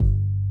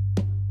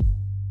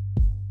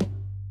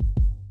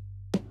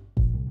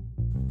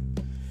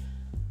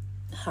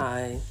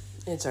Hi,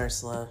 it's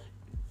Ursula.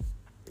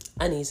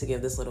 I need to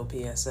give this little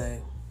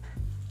PSA.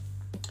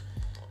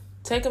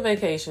 Take a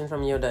vacation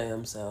from your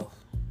damn self.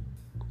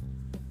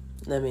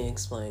 Let me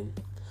explain.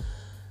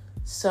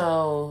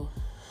 So,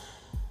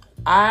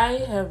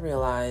 I have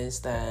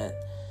realized that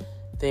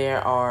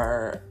there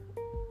are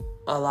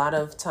a lot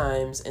of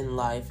times in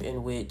life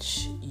in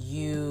which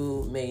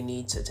you may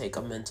need to take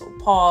a mental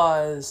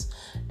pause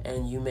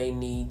and you may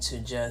need to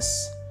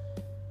just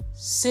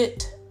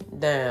sit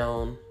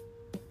down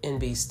and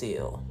be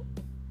still.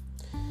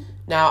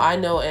 Now, I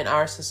know in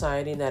our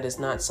society that is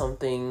not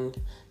something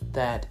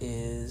that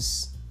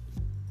is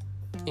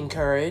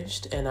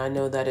encouraged, and I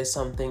know that is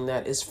something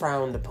that is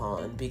frowned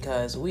upon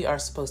because we are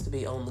supposed to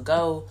be on the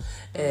go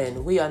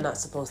and we are not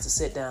supposed to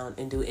sit down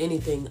and do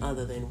anything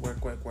other than work.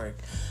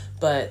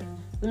 But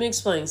let me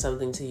explain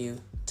something to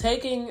you.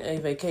 Taking a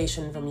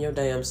vacation from your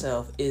damn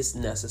self is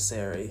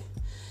necessary.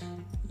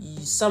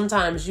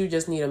 Sometimes you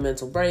just need a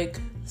mental break.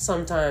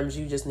 Sometimes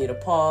you just need a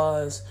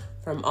pause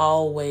from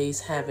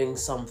always having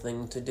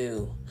something to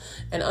do.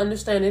 And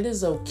understand it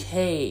is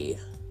okay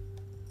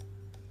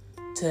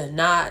to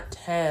not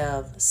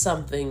have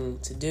something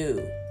to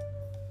do.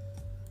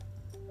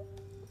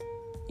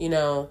 You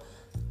know,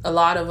 a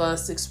lot of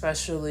us,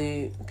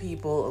 especially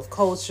people of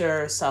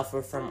culture,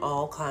 suffer from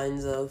all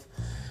kinds of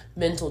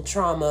mental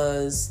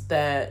traumas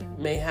that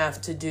may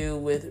have to do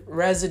with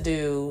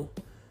residue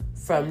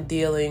from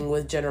dealing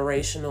with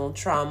generational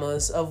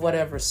traumas of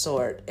whatever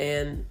sort.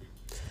 And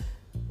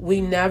we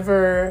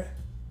never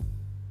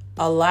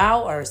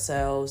allow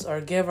ourselves or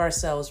give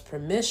ourselves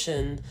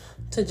permission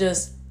to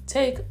just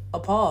take a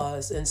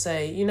pause and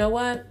say, you know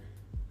what?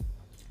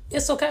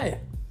 It's okay.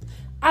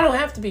 I don't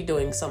have to be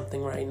doing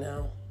something right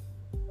now.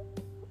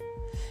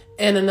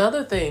 And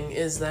another thing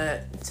is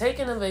that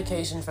taking a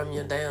vacation from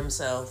your damn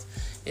self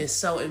is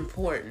so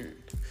important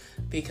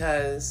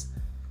because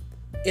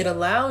it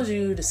allows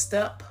you to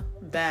step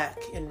back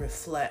and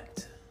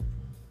reflect.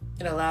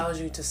 It allows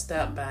you to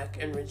step back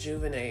and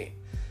rejuvenate.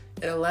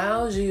 It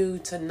allows you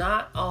to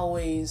not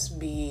always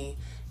be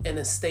in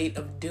a state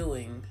of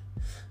doing,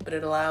 but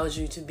it allows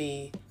you to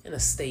be in a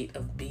state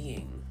of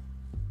being.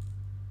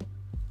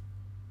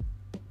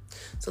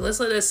 So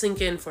let's let that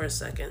sink in for a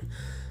second.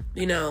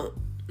 You know,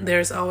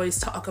 there's always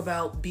talk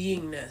about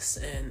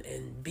beingness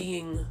and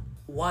being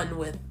one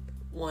with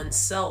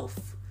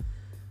oneself.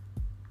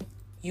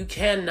 You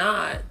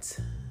cannot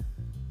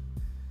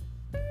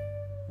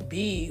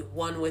be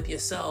one with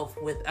yourself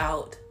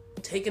without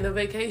taking a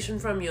vacation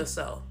from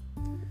yourself.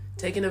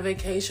 Taking a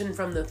vacation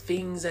from the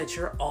things that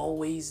you're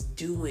always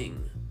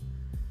doing.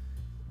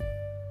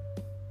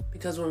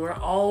 Because when we're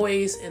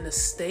always in a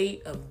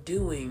state of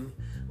doing,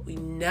 we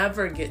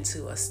never get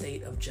to a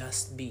state of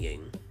just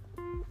being.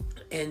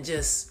 And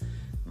just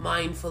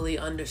mindfully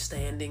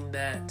understanding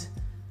that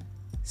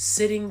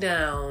sitting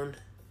down,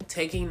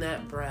 taking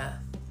that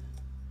breath,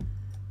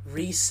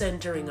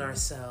 recentering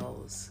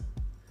ourselves,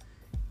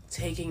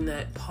 taking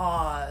that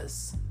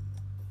pause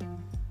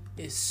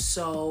is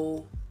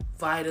so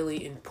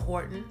vitally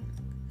important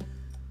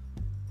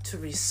to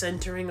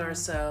recentering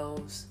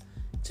ourselves,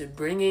 to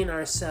bringing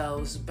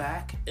ourselves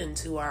back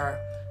into our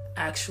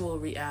actual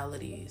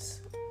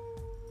realities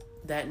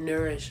that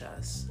nourish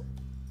us.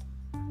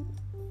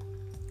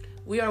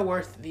 We are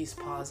worth these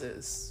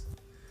pauses.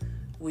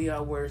 We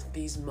are worth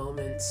these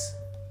moments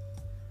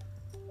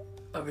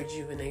of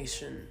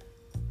rejuvenation.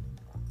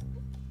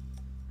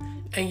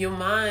 And your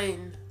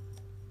mind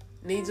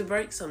needs a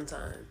break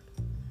sometime,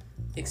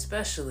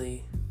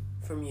 especially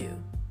from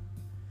you.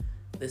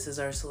 This is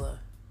Ursula.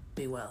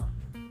 Be well.